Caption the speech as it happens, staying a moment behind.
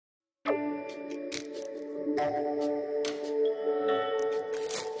In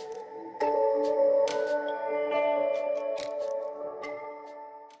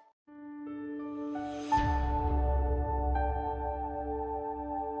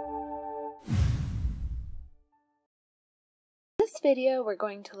this video, we're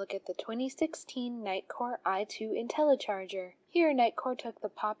going to look at the 2016 Nitecore i2 IntelliCharger. Here, Nitecore took the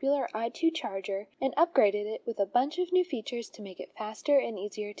popular i2 charger and upgraded it with a bunch of new features to make it faster and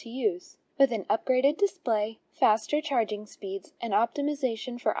easier to use. With an upgraded display, faster charging speeds, and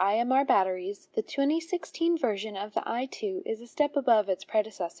optimization for IMR batteries, the 2016 version of the i2 is a step above its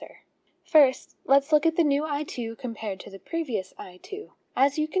predecessor. First, let's look at the new i2 compared to the previous i2.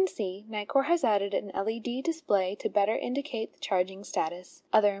 As you can see, Nitecore has added an LED display to better indicate the charging status.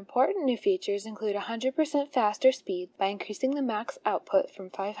 Other important new features include 100% faster speed by increasing the max output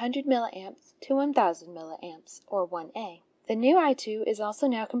from 500 mA to 1000 mA, or 1A. The new i2 is also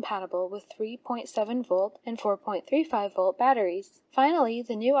now compatible with 3.7 volt and 4.35 volt batteries. Finally,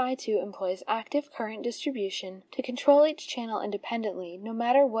 the new i2 employs active current distribution to control each channel independently no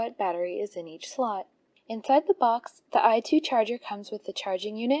matter what battery is in each slot. Inside the box, the i2 charger comes with the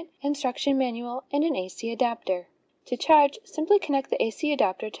charging unit, instruction manual, and an AC adapter. To charge, simply connect the AC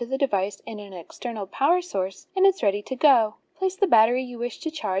adapter to the device and an external power source, and it's ready to go. Place the battery you wish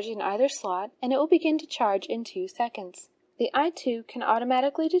to charge in either slot, and it will begin to charge in 2 seconds. The i2 can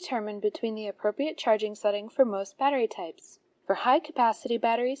automatically determine between the appropriate charging setting for most battery types. For high-capacity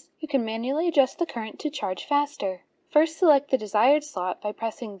batteries, you can manually adjust the current to charge faster. First, select the desired slot by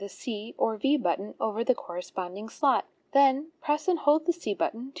pressing the C or V button over the corresponding slot. Then, press and hold the C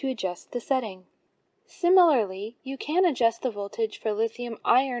button to adjust the setting. Similarly, you can adjust the voltage for lithium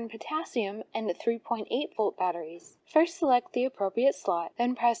iron potassium and 3.8 volt batteries. First, select the appropriate slot,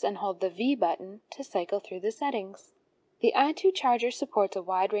 then press and hold the V button to cycle through the settings. The i2 charger supports a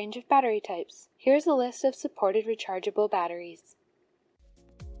wide range of battery types. Here's a list of supported rechargeable batteries.